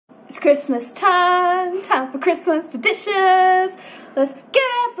It's Christmas time, time for Christmas traditions. Let's get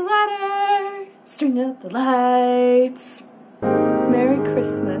out the ladder, string up the lights. Merry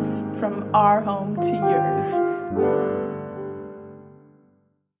Christmas from our home to yours.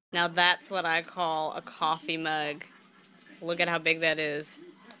 Now that's what I call a coffee mug. Look at how big that is.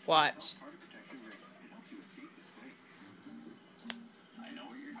 Watch.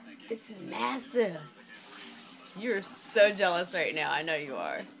 It's massive. You're so jealous right now. I know you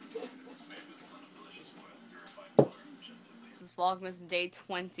are. This is Vlogmas day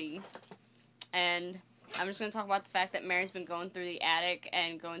 20. And I'm just going to talk about the fact that Mary's been going through the attic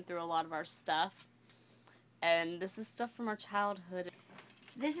and going through a lot of our stuff. And this is stuff from our childhood.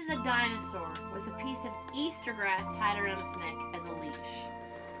 This is a dinosaur with a piece of Easter grass tied around its neck as a leash.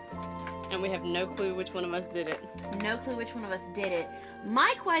 And we have no clue which one of us did it. No clue which one of us did it.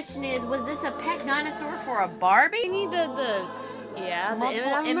 My question is, was this a pet dinosaur for a Barbie? We need the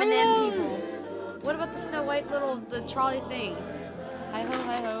multiple M&M people. What about the Snow White the trolley thing? Hi ho,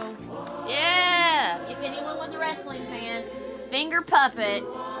 hi ho. Yeah! If anyone was a wrestling fan, finger puppet.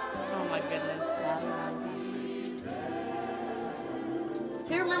 Oh my goodness.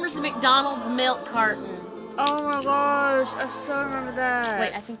 Who remembers the McDonald's milk carton? Oh my gosh, I still remember that.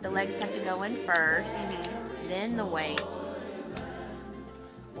 Wait, I think the legs have to go in first, then the weights.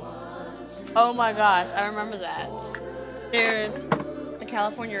 Oh my gosh, I remember that. There's the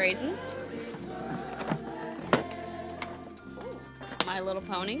California raisins. My Little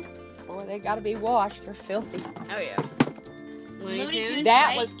Pony. Boy, they gotta be washed. They're filthy. Oh yeah. Looney Tunes.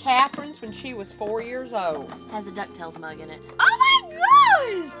 That was Catherine's when she was 4 years old. Has a DuckTales mug in it. Oh my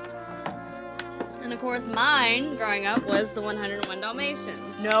gosh! And of course mine, growing up, was the 101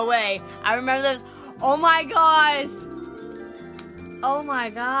 Dalmatians. No way. I remember those. Oh my gosh. Oh my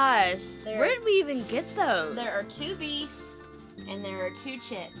gosh. Where did we even get those? There are 2 beasts and there are 2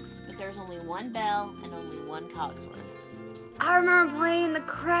 chips, but there's only 1 bell and only 1 Cogsworth. I remember playing the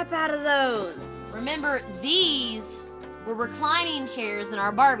crap out of those. Remember, these were reclining chairs in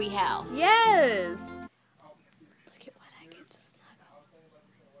our Barbie house. Yes. Look at what I get to snuggle.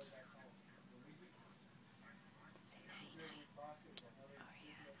 Say night night. Oh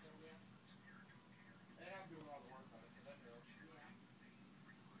yeah.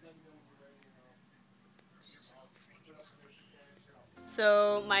 She's so freaking sweet.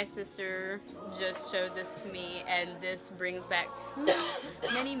 So my sister just showed this to me, and this brings back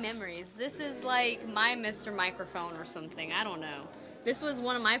too many memories. This is like my Mr. Microphone or something. I don't know. This was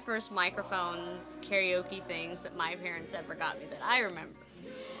one of my first microphones, karaoke things that my parents ever got me that I remember.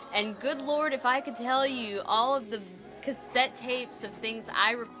 And good Lord, if I could tell you all of the cassette tapes of things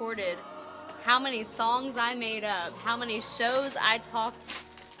I recorded, how many songs I made up, how many shows I talked,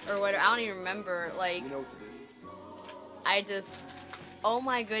 or whatever, I don't even remember. Like, oh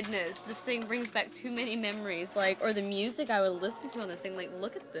my goodness, this thing brings back too many memories. Like, or the music I would listen to on this thing. Like,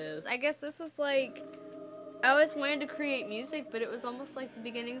 look at this. I guess this was like, I always wanted to create music, but it was almost like the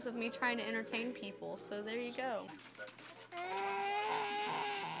beginnings of me trying to entertain people. So there you go.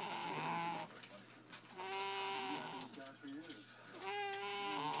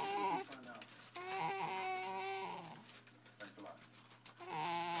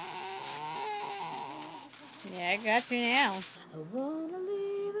 Yeah, I got you now. I wanna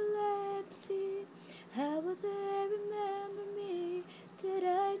leave a legacy. How will they remember me? Did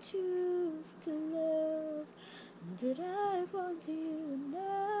I choose to love? Did I want you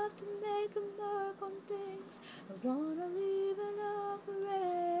enough to make a mark on things? I wanna leave an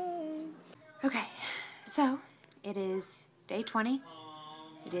offering. Okay, so it is day 20.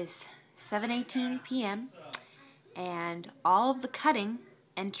 It is 7:18 p.m. and all of the cutting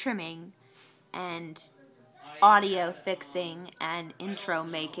and trimming and audio fixing and intro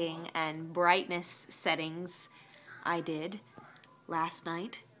making and brightness settings I did last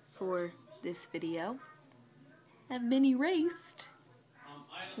night for this video have been erased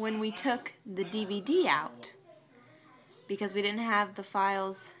when we took the DVD out because we didn't have the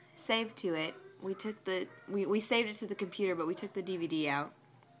files saved to it. We took we saved it to the computer, but we took the DVD out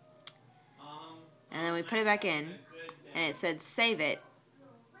and then we put it back in and it said save it,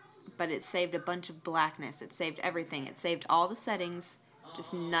 but it saved a bunch of blackness. It saved everything. It saved all the settings,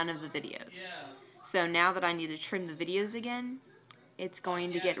 just none of the videos. So now that I need to trim the videos again, it's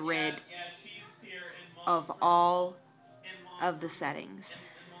going to get rid of all of the settings.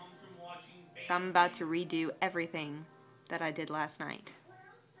 So I'm about to redo everything that I did last night.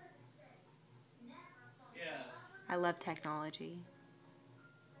 I love technology.